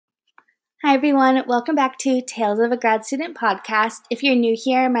Hi, everyone. Welcome back to Tales of a Grad Student podcast. If you're new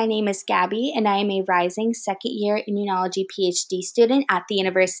here, my name is Gabby, and I am a rising second-year immunology PhD student at the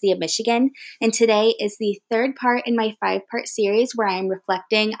University of Michigan. And today is the third part in my 5-part series where I'm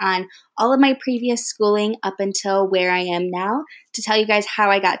reflecting on all of my previous schooling up until where I am now to tell you guys how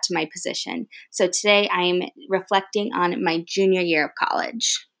I got to my position. So today I'm reflecting on my junior year of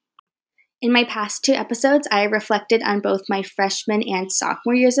college. In my past 2 episodes, I reflected on both my freshman and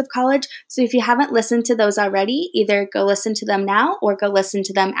sophomore years of college. So if you haven't listened to those already, either go listen to them now or go listen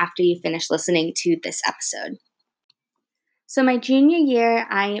to them after you finish listening to this episode. So my junior year,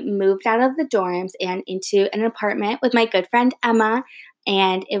 I moved out of the dorms and into an apartment with my good friend Emma,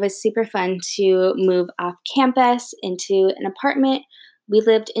 and it was super fun to move off campus into an apartment. We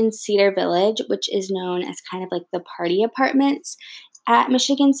lived in Cedar Village, which is known as kind of like the party apartments at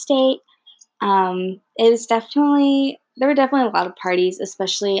Michigan State. There were definitely a lot of parties,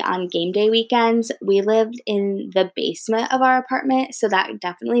 especially on game day weekends. We lived in the basement of our apartment, so that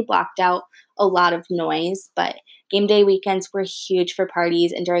definitely blocked out a lot of noise, but game day weekends were huge for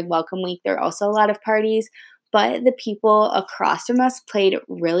parties, and during welcome week, there were also a lot of parties, but the people across from us played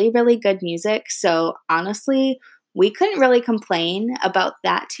really, really good music, so honestly, we couldn't really complain about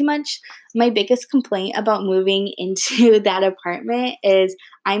that too much. My biggest complaint about moving into that apartment is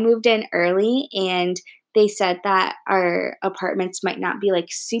I moved in early and they said that our apartments might not be like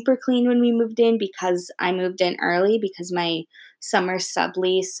super clean when we moved in because I moved in early because my summer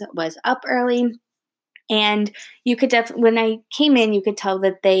sublease was up early. And you could when I came in, you could tell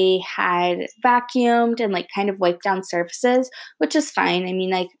that they had vacuumed and like kind of wiped down surfaces, which is fine. I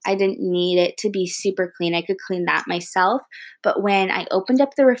mean, like I didn't need it to be super clean. I could clean that myself. But when I opened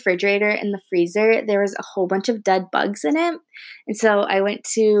up the refrigerator and the freezer, there was a whole bunch of dead bugs in it. And so I went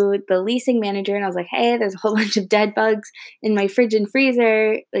to the leasing manager and I was like, hey, there's a whole bunch of dead bugs in my fridge and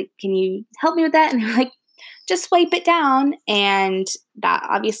freezer. Like, can you help me with that? And they're like, just wipe it down. And that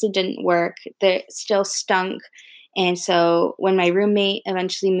obviously didn't work. It still stunk. And so when my roommate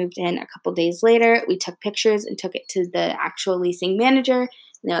eventually moved in a couple days later, we took pictures and took it to the actual leasing manager. And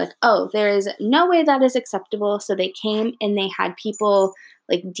they're like, oh, there is no way that is acceptable. So they came and they had people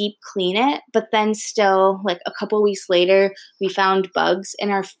like deep clean it. But then still, like a couple weeks later, we found bugs in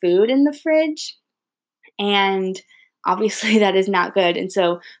our food in the fridge. And obviously that is not good. And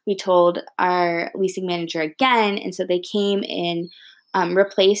so we told our leasing manager again. And so they came and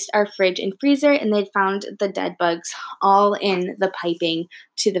replaced our fridge and freezer, and they'd found the dead bugs all in the piping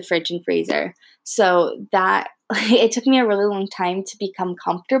to the fridge and freezer. So that it took me a really long time to become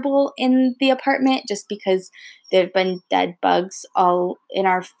comfortable in the apartment just because there had been dead bugs all in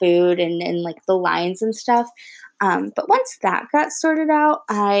our food and like the lines and stuff. But once that got sorted out,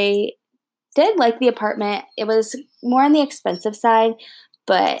 I did like the apartment. It was more on the expensive side,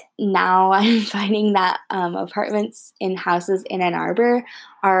 but now I'm finding that apartments in houses in Ann Arbor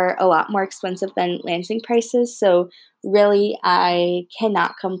are a lot more expensive than Lansing prices. So really, I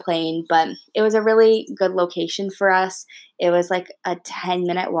cannot complain, but it was a really good location for us. It was like a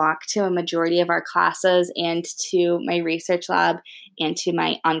 10-minute walk to a majority of our classes and to my research lab and to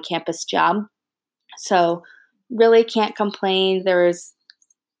my on-campus job. So really can't complain. There was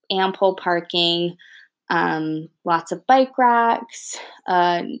ample parking, lots of bike racks,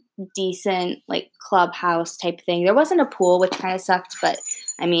 decent like clubhouse type thing. There wasn't a pool, which kind of sucked, but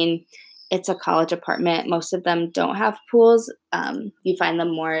I mean, it's a college apartment. Most of them don't have pools. You find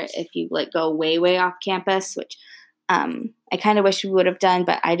them more if you like go way, way off campus, which I kind of wish we would have done,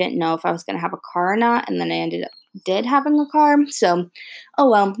 but I didn't know if I was going to have a car or not. And then I ended up did having a car. So, oh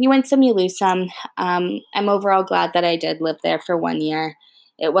well, you win some, you lose some. I'm overall glad that I did live there for 1 year.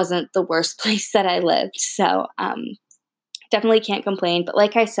 It wasn't the worst place that I lived. So definitely can't complain. But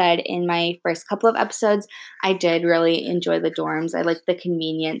like I said, in my first couple of episodes, I did really enjoy the dorms. I liked the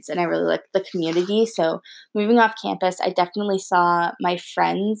convenience and I really liked the community. So moving off campus, I definitely saw my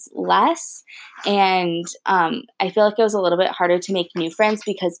friends less. And I feel like it was a little bit harder to make new friends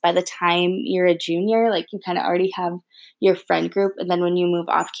because by the time you're a junior, like you kind of already have your friend group. And then when you move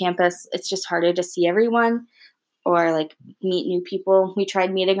off campus, it's just harder to see everyone or like meet new people. We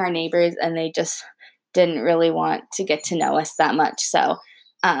tried meeting our neighbors and they just didn't really want to get to know us that much. So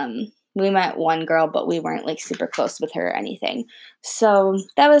we met one girl, but we weren't like super close with her or anything. So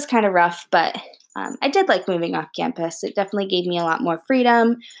that was kind of rough, but I did like moving off campus. It definitely gave me a lot more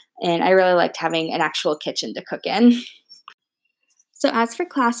freedom and I really liked having an actual kitchen to cook in. So as for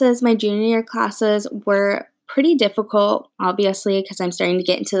classes, my junior year classes were pretty difficult, obviously, because I'm starting to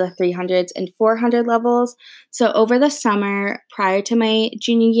get into the 300s and 400 levels. So over the summer, prior to my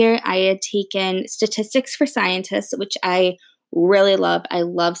junior year, I had taken statistics for scientists, which I really love. I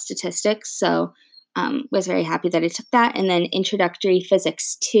love statistics, so was very happy that I took that. And then Introductory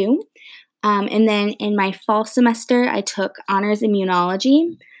Physics 2. And then in my fall semester, I took Honors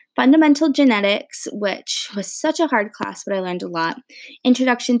Immunology, Fundamental Genetics, which was such a hard class, but I learned a lot,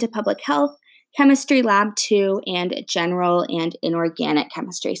 Introduction to Public Health, Chemistry Lab 2, and General and Inorganic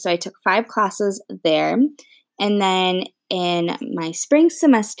Chemistry. So I took 5 classes there. And then in my spring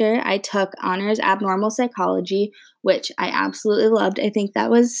semester, I took Honors Abnormal Psychology, which I absolutely loved. I think that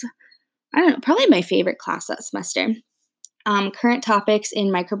was, I don't know, probably my favorite class that semester. Current topics in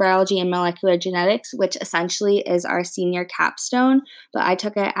microbiology and molecular genetics, which essentially is our senior capstone, but I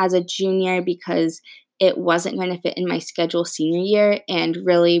took it as a junior because it wasn't going to fit in my schedule senior year, and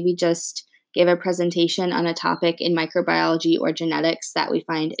really we just gave a presentation on a topic in microbiology or genetics that we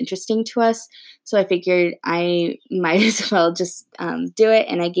find interesting to us. So I figured I might as well just do it,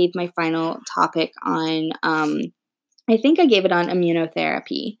 and I gave my final topic on, I think I gave it on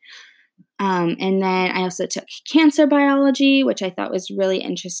immunotherapy. And then I also took cancer biology, which I thought was really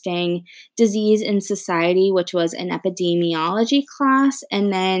interesting, disease in society, which was an epidemiology class,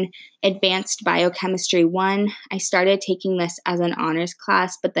 and then advanced biochemistry 1. I started taking this as an honors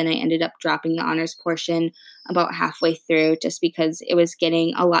class, but then I ended up dropping the honors portion about halfway through just because it was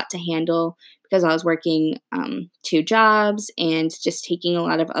getting a lot to handle because I was working 2 jobs and just taking a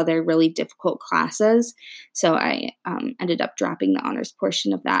lot of other really difficult classes. So I ended up dropping the honors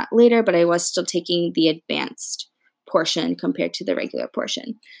portion of that later, but I was still taking the advanced portion compared to the regular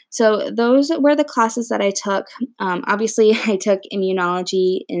portion. So those were the classes that I took. Obviously, I took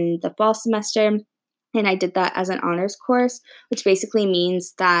immunology in the fall semester, and I did that as an honors course, which basically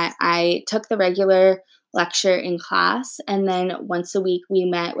means that I took the regular lecture in class, and then once a week we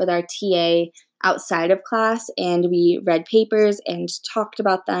met with our TA outside of class, and we read papers and talked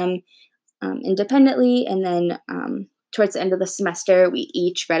about them independently, and then towards the end of the semester, we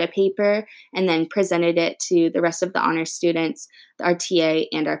each read a paper and then presented it to the rest of the honor students, our TA,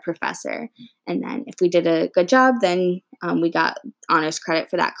 and our professor. And then if we did a good job, then we got honors credit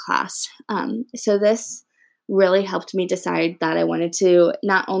for that class. So this really helped me decide that I wanted to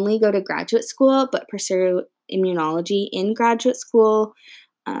not only go to graduate school, but pursue immunology in graduate school.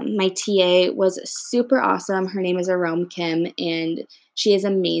 My TA was super awesome. Her name is Arome Kim, and she is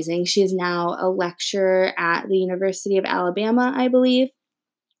amazing. She is now a lecturer at the University of Alabama, I believe.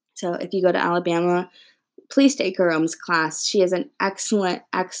 So if you go to Alabama, please take Arome's class. She is an excellent,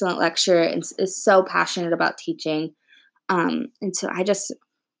 excellent lecturer and is so passionate about teaching. And so I just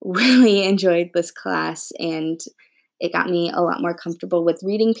really enjoyed this class, and it got me a lot more comfortable with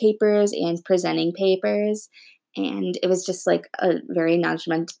reading papers and presenting papers. And it was just like a very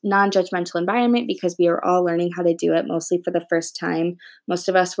non-judgmental environment because we were all learning how to do it mostly for the first time. Most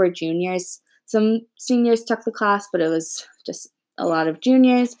of us were juniors. Some seniors took the class, but it was just a lot of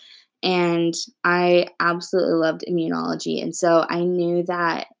juniors. And I absolutely loved immunology. And so I knew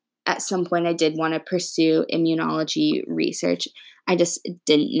that at some point I did want to pursue immunology research. I just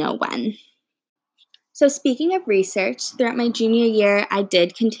didn't know when. So speaking of research, throughout my junior year, I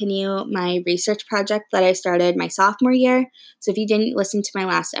did continue my research project that I started my sophomore year. So if you didn't listen to my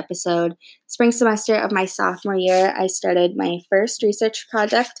last episode, spring semester of my sophomore year, I started my first research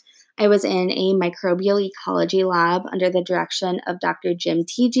project. I was in a microbial ecology lab under the direction of Dr. Jim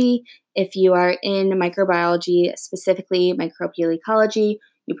Teege. If you are in microbiology, specifically microbial ecology,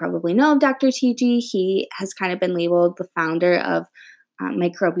 you probably know of Dr. Teege. He has kind of been labeled the founder of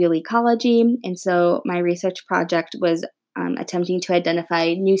microbial ecology. And so my research project was attempting to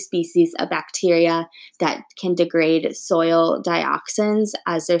identify new species of bacteria that can degrade soil dioxins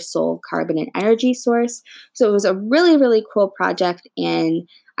as their sole carbon and energy source. So it was a really, really cool project, and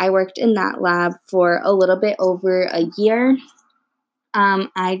I worked in that lab for a little bit over a year.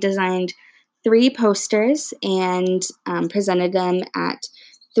 I designed 3 posters and presented them at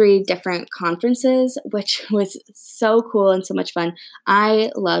 3 different conferences, which was so cool and so much fun.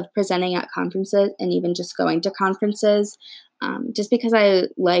 I love presenting at conferences and even just going to conferences just because I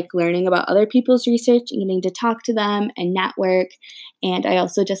like learning about other people's research and getting to talk to them and network. And I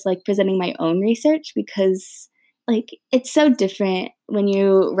also just like presenting my own research because it's so different when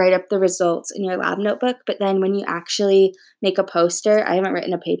you write up the results in your lab notebook, but then when you actually make a poster, I haven't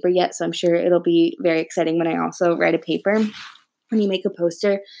written a paper yet, so I'm sure it'll be very exciting when I also write a paper. When you make a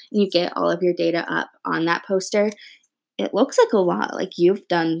poster and you get all of your data up on that poster, it looks like a lot. Like you've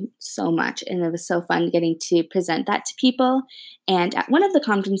done so much, and it was so fun getting to present that to people. And at one of the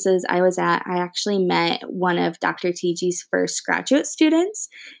conferences I was at, I actually met one of Dr. Teege's first graduate students,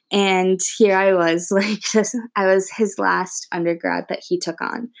 and here I was, I was his last undergrad that he took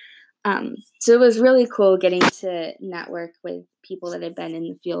on. So it was really cool getting to network with people that had been in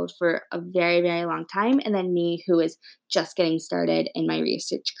the field for a very, very long time, and then me who was just getting started in my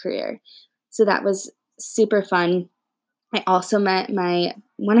research career. So that was super fun. I also met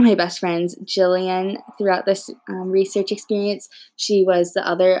one of my best friends, Jillian, throughout this research experience. She was the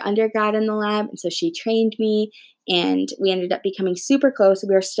other undergrad in the lab, and so she trained me, and we ended up becoming super close.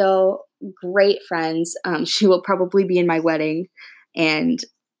 We are still great friends. She will probably be in my wedding, and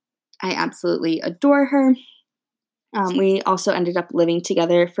I absolutely adore her. We also ended up living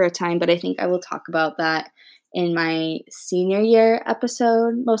together for a time, but I think I will talk about that in my senior year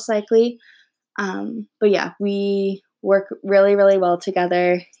episode, most likely. But yeah, we work really, really well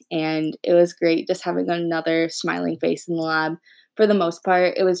together, and it was great just having another smiling face in the lab. For the most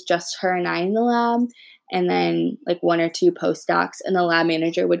part, it was just her and I in the lab, and then like one or two postdocs, and the lab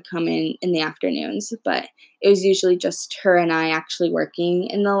manager would come in the afternoons. But it was usually just her and I actually working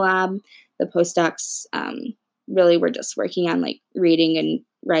in the lab. The postdocs really were just working on like reading and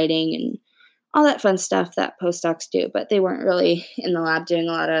writing and all that fun stuff that postdocs do, but they weren't really in the lab doing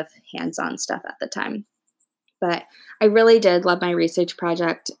a lot of hands-on stuff at the time. But I really did love my research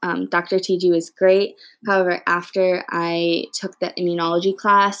project. Dr. TG was great. However, after I took the immunology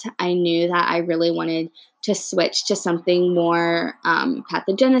class, I knew that I really wanted to switch to something more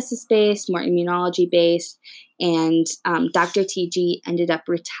pathogenesis based, more immunology based. And Dr. TG ended up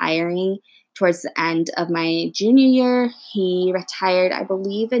retiring towards the end of my junior year. He retired, I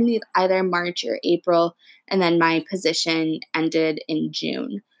believe, in either March or April, and then my position ended in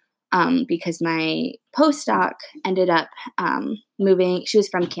June. Because my postdoc ended up moving. She was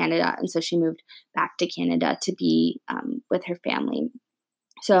from Canada, and so she moved back to Canada to be with her family.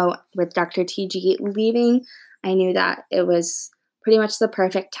 So with Dr. TG leaving, I knew that it was pretty much the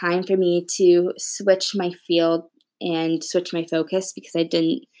perfect time for me to switch my field and switch my focus, because I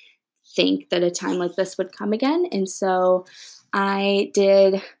didn't think that a time like this would come again. And so I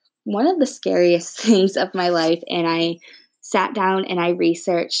did one of the scariest things of my life, and I sat down and I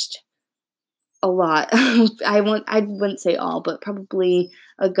researched a lot. I wouldn't say all, but probably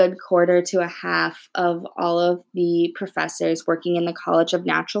a good quarter to a half of all of the professors working in the College of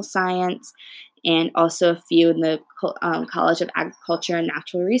Natural Science, and also a few in the College of Agriculture and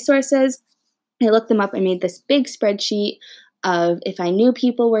Natural Resources. I looked them up. I made this big spreadsheet of if I knew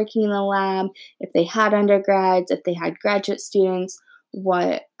people working in the lab, if they had undergrads, if they had graduate students,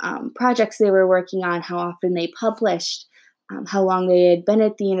 what projects they were working on, how often they published, how long they had been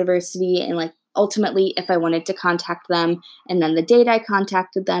at the university, and like ultimately if I wanted to contact them, and then the date I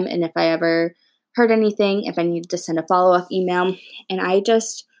contacted them, and if I ever heard anything, if I needed to send a follow-up email. And I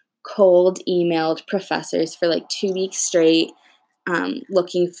just cold emailed professors for like 2 weeks straight,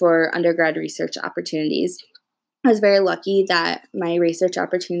 looking for undergrad research opportunities. I was very lucky that my research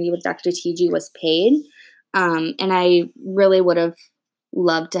opportunity with Dr. TG was paid, and I really would have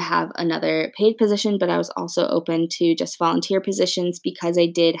loved to have another paid position, but I was also open to just volunteer positions because I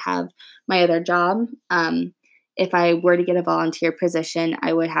did have my other job. If I were to get a volunteer position,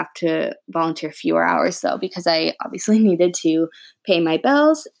 I would have to volunteer fewer hours, though, because I obviously needed to pay my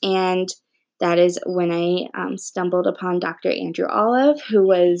bills. And that is when I stumbled upon Dr. Andrew Olive, who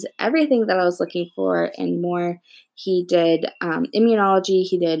was everything that I was looking for and more. He did immunology,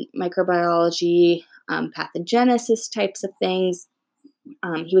 he did microbiology, pathogenesis types of things.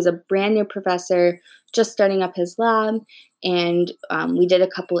 He was a brand new professor, just starting up his lab, and we did a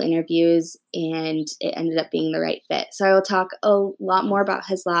couple interviews, and it ended up being the right fit. So I will talk a lot more about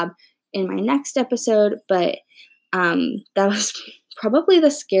his lab in my next episode, but that was probably the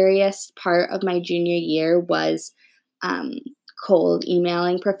scariest part of my junior year was cold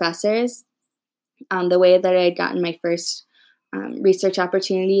emailing professors. The way that I had gotten my first research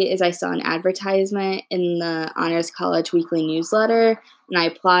opportunity is I saw an advertisement in the Honors College weekly newsletter, and I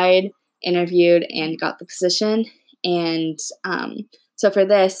applied, interviewed, and got the position. And so for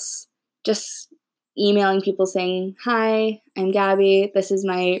this, just emailing people saying, "Hi, I'm Gabby. This is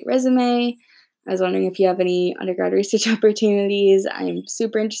my resume. I was wondering if you have any undergrad research opportunities. I'm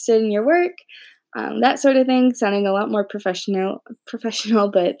super interested in your work." That sort of thing, sounding a lot more professional,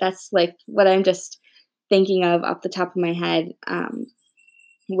 but that's like what I'm just thinking of off the top of my head.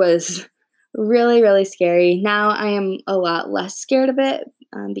 Was really, really scary. Now I am a lot less scared of it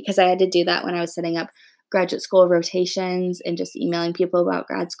because I had to do that when I was setting up graduate school rotations and just emailing people about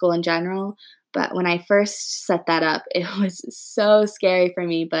grad school in general. But when I first set that up, it was so scary for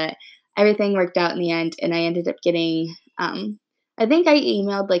me, but everything worked out in the end, and I ended up getting, I think I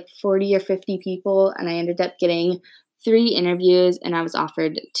emailed like 40 or 50 people, and I ended up getting 3 interviews, and I was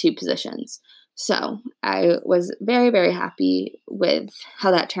offered 2 positions. So I was very, very happy with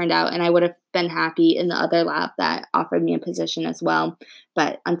how that turned out, and I would have been happy in the other lab that offered me a position as well.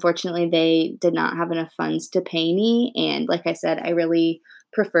 But unfortunately, they did not have enough funds to pay me. And like I said, I really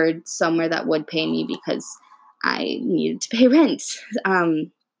preferred somewhere that would pay me because I needed to pay rent.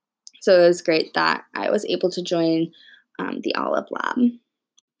 Um, so it was great that I was able to join the Olive Lab.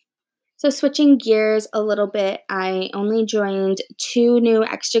 So, switching gears a little bit, I only joined two new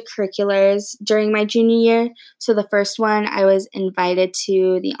extracurriculars during my junior year. So, the first one, I was invited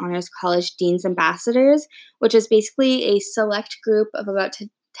to the Honors College Dean's Ambassadors, which is basically a select group of about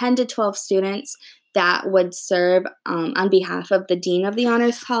 10 to 12 students that would serve on behalf of the Dean of the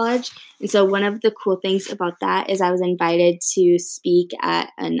Honors College. And so, one of the cool things about that is I was invited to speak at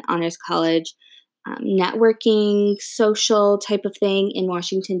an Honors College networking, social type of thing in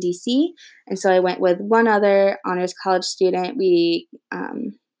Washington, D.C. And so I went with one other Honors College student. We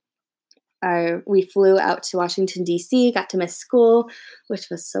flew out to Washington, D.C., got to miss school, which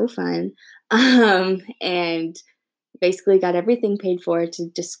was so fun, and basically got everything paid for to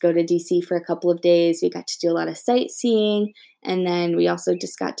just go to DC for a couple of days. We got to do a lot of sightseeing, and then we also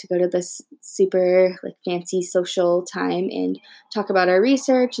just got to go to this super fancy social time and talk about our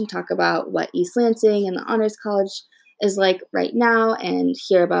research and talk about what East Lansing and the Honors College is like right now and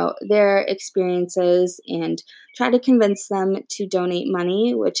hear about their experiences and try to convince them to donate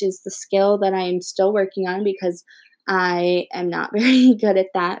money, which is the skill that I am still working on because I am not very good at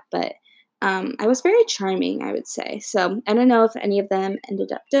that, but I was very charming, I would say. So I don't know if any of them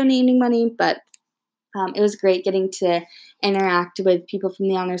ended up donating money, but it was great getting to interact with people from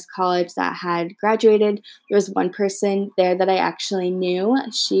the Honors College that had graduated. There was one person there that I actually knew.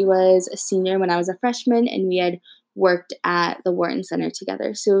 She was a senior when I was a freshman, and we had worked at the Wharton Center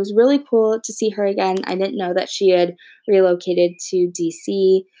together. So it was really cool to see her again. I didn't know that she had relocated to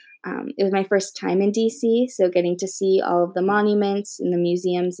DC. It was my first time in DC, so getting to see all of the monuments and the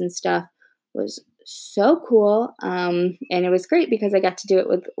museums and stuff was so cool. And it was great because I got to do it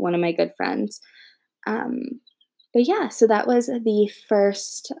with one of my good friends. Um, but yeah, so that was the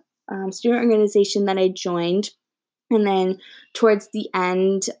first student organization that I joined. And then towards the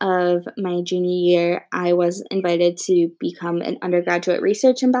end of my junior year, I was invited to become an undergraduate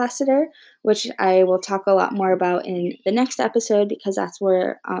research ambassador, which I will talk a lot more about in the next episode because that's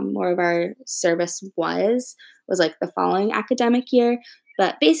where more of our service was like the following academic year.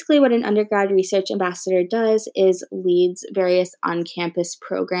 But basically, what an undergrad research ambassador does is leads various on campus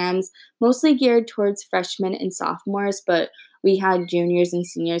programs, mostly geared towards freshmen and sophomores, but we had juniors and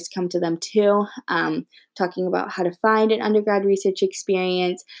seniors come to them too, talking about how to find an undergrad research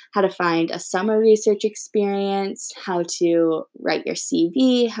experience, how to find a summer research experience, how to write your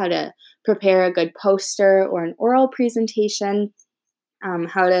CV, how to prepare a good poster or an oral presentation,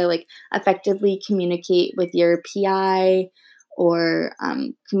 how to effectively communicate with your PI or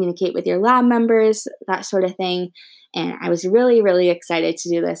communicate with your lab members, that sort of thing. And I was really, really excited to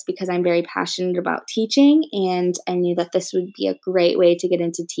do this because I'm very passionate about teaching, and I knew that this would be a great way to get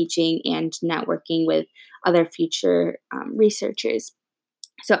into teaching and networking with other future researchers.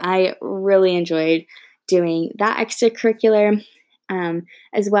 So I really enjoyed doing that extracurricular,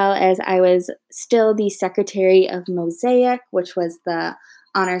 as well as I was still the secretary of Mosaic, which was the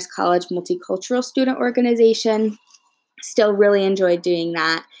Honors College Multicultural Student Organization. Still really enjoyed doing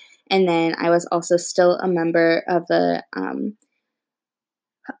that. And then I was also still a member of the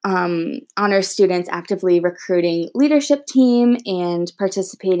honor students actively recruiting leadership team and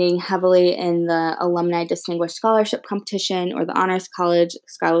participating heavily in the Alumni Distinguished Scholarship Competition or the Honors College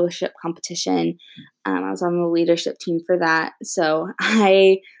Scholarship Competition. I was on the leadership team for that. So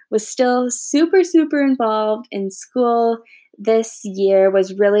I was still super, super involved in school. This year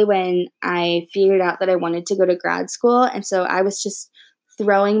was really when I figured out that I wanted to go to grad school. And so I was just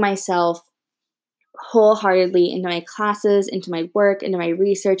throwing myself wholeheartedly into my classes, into my work, into my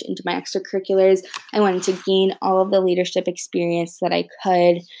research, into my extracurriculars. I wanted to gain all of the leadership experience that I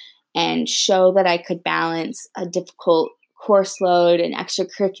could and show that I could balance a difficult course load and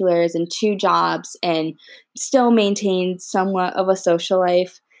extracurriculars and two jobs and still maintain somewhat of a social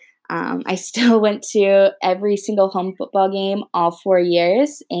life. I still went to every single home football game all 4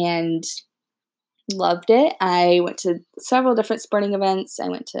 years and loved it. I went to several different sporting events. I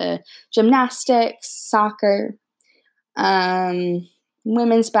went to gymnastics, soccer,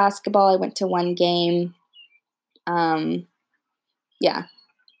 women's basketball. I went to one game. Yeah,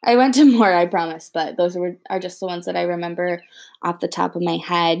 I went to more, I promise, but those are just the ones that I remember off the top of my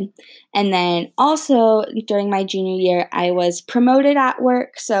head. And then also during my junior year, I was promoted at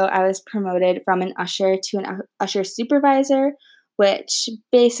work. So I was promoted from an usher to an usher supervisor, which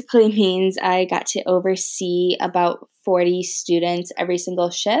basically means I got to oversee about 40 students every single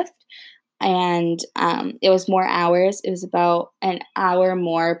shift. And it was more hours. It was about an hour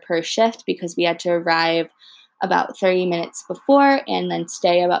more per shift because we had to arrive about 30 minutes before and then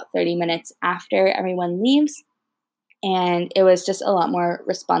stay about 30 minutes after everyone leaves. And it was just a lot more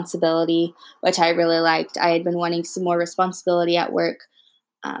responsibility, which I really liked. I had been wanting some more responsibility at work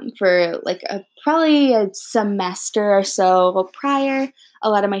for like probably a semester or so prior. A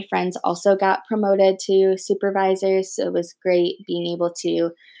lot of my friends also got promoted to supervisors, so it was great being able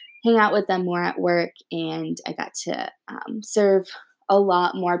to hang out with them more at work, and I got to serve a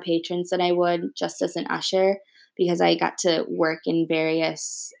lot more patrons than I would just as an usher because I got to work in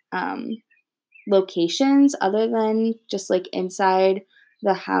various locations other than just like inside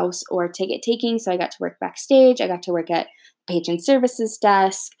the house or ticket taking. So I got to work backstage. I got to work at patron services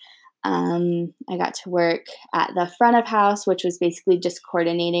desk. I got to work at the front of house, which was basically just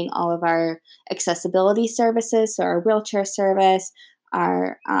coordinating all of our accessibility services. So our wheelchair service,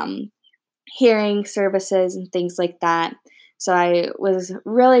 our hearing services, and things like that. So I was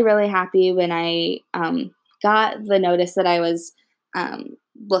really, really happy when I got the notice that I was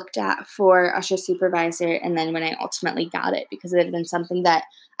looked at for usher supervisor, and then when I ultimately got it, because it had been something that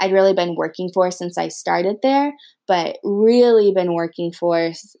I'd really been working for since I started there, but really been working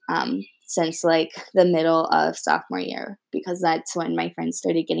for since like the middle of sophomore year, because that's when my friends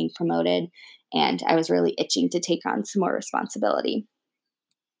started getting promoted and I was really itching to take on some more responsibility.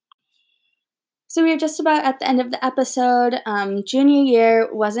 So we are just about at the end of the episode. Junior year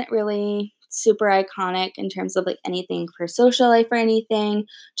wasn't really super iconic in terms of like anything for social life or anything.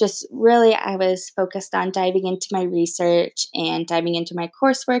 Just really, I was focused on diving into my research and diving into my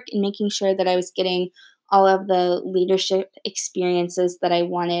coursework and making sure that I was getting all of the leadership experiences that I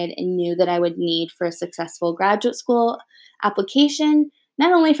wanted and knew that I would need for a successful graduate school application,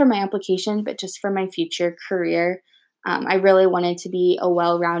 not only for my application, but just for my future career. I really wanted to be a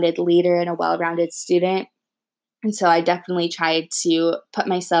well rounded leader and a well rounded student. And so I definitely tried to put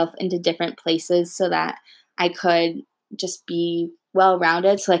myself into different places so that I could just be well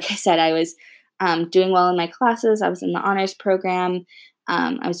rounded. So, like I said, I was doing well in my classes, I was in the honors program,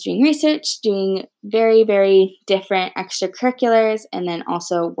 I was doing research, doing very, very different extracurriculars, and then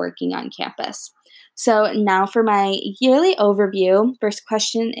also working on campus. So, now for my yearly overview. First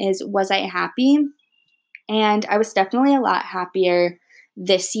question is, was I happy? And I was definitely a lot happier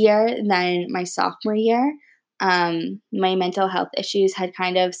this year than my sophomore year. My mental health issues had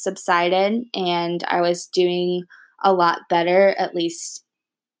kind of subsided, and I was doing a lot better, at least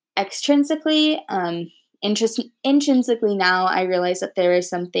extrinsically. Intrinsically, now I realize that there are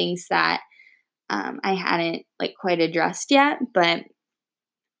some things that I hadn't like quite addressed yet, but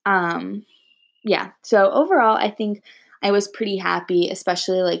um, yeah. So overall, I think I was pretty happy,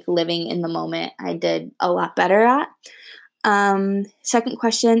 especially like living in the moment. I did a lot better at. Second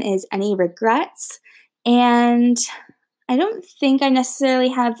question is any regrets? And I don't think I necessarily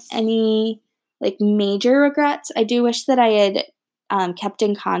have any like major regrets. I do wish that I had kept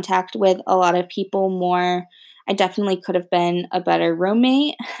in contact with a lot of people more. I definitely could have been a better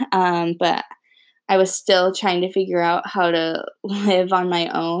roommate, but I was still trying to figure out how to live on my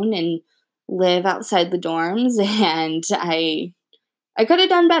own and live outside the dorms, and I could have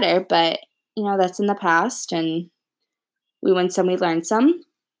done better, but that's in the past, and we win some, we learn some.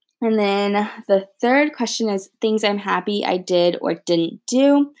 And then the third question is things I'm happy I did or didn't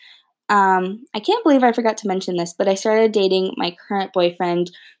do. I can't believe I forgot to mention this, but I started dating my current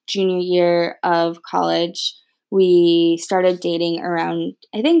boyfriend junior year of college. We started dating around,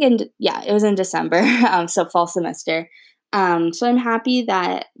 I think, it was in December, so fall semester. So I'm happy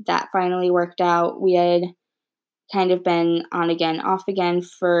that that finally worked out. We had kind of been on again, off again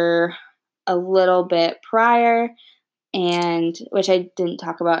for a little bit prior, and which I didn't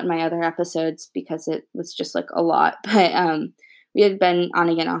talk about in my other episodes because it was just like a lot. But we had been on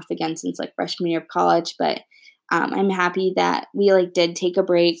again, off again since like freshman year of college. But I'm happy that we like did take a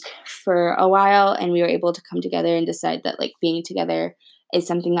break for a while, and we were able to come together and decide that like being together is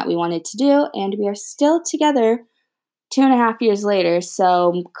something that we wanted to do, and we are still together 2.5 years later.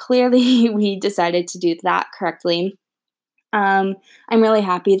 So clearly, we decided to do that correctly. I'm really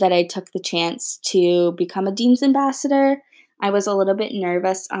happy that I took the chance to become a Dean's Ambassador. I was a little bit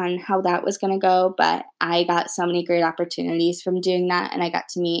nervous on how that was going to go, but I got so many great opportunities from doing that, and I got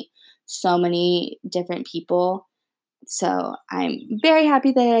to meet so many different people. So I'm very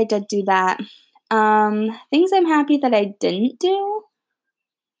happy that I did do that. Things I'm happy that I didn't do.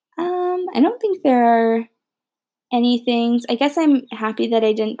 I don't think there are any things. I guess I'm happy that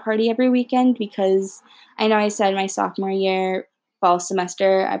I didn't party every weekend because I know I said my sophomore year fall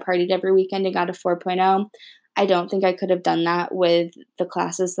semester, I partied every weekend and got a 4.0. I don't think I could have done that with the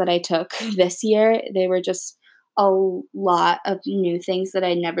classes that I took this year. They were just a lot of new things that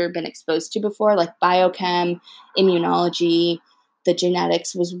I'd never been exposed to before, like biochem, immunology. The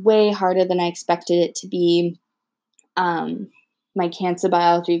genetics was way harder than I expected it to be. My cancer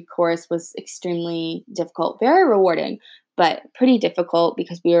biology course was extremely difficult, very rewarding, but pretty difficult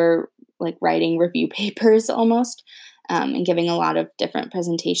because we were like writing review papers almost, and giving a lot of different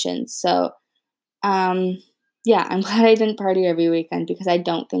presentations. So, um, yeah, I'm glad I didn't party every weekend because I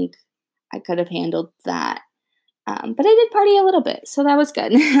don't think I could have handled that. But I did party a little bit, so that was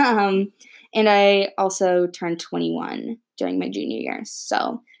good. And I also turned 21 during my junior year,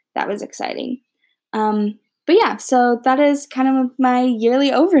 so that was exciting. But yeah, so that is kind of my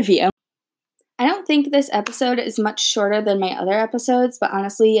yearly overview. I don't think this episode is much shorter than my other episodes, but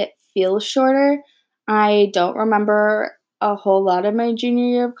honestly, it feels shorter. I don't remember a whole lot of my junior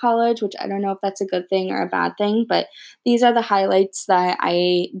year of college, which I don't know if that's a good thing or a bad thing, but these are the highlights that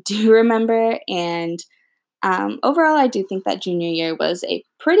I do remember. And overall, I do think that junior year was a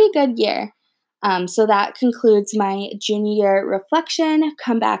pretty good year. So that concludes my junior year reflection.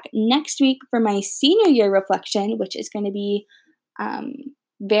 Come back next week for my senior year reflection, which is going to be um,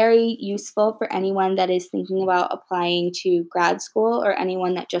 very useful for anyone that is thinking about applying to grad school or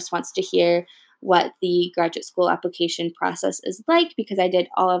anyone that just wants to hear what the graduate school application process is like, because I did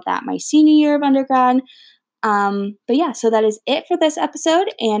all of that my senior year of undergrad. But yeah, so that is it for this episode,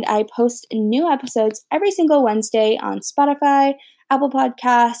 and I post new episodes every single Wednesday on Spotify, Apple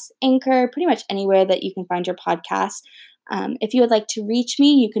Podcasts, Anchor, pretty much anywhere that you can find your podcast. If you would like to reach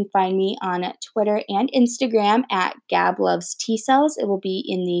me, you can find me on Twitter and Instagram at GabLovesTcells. It will be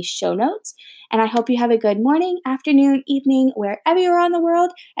in the show notes. And I hope you have a good morning, afternoon, evening, wherever you are in the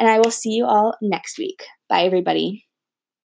world, and I will see you all next week. Bye, everybody.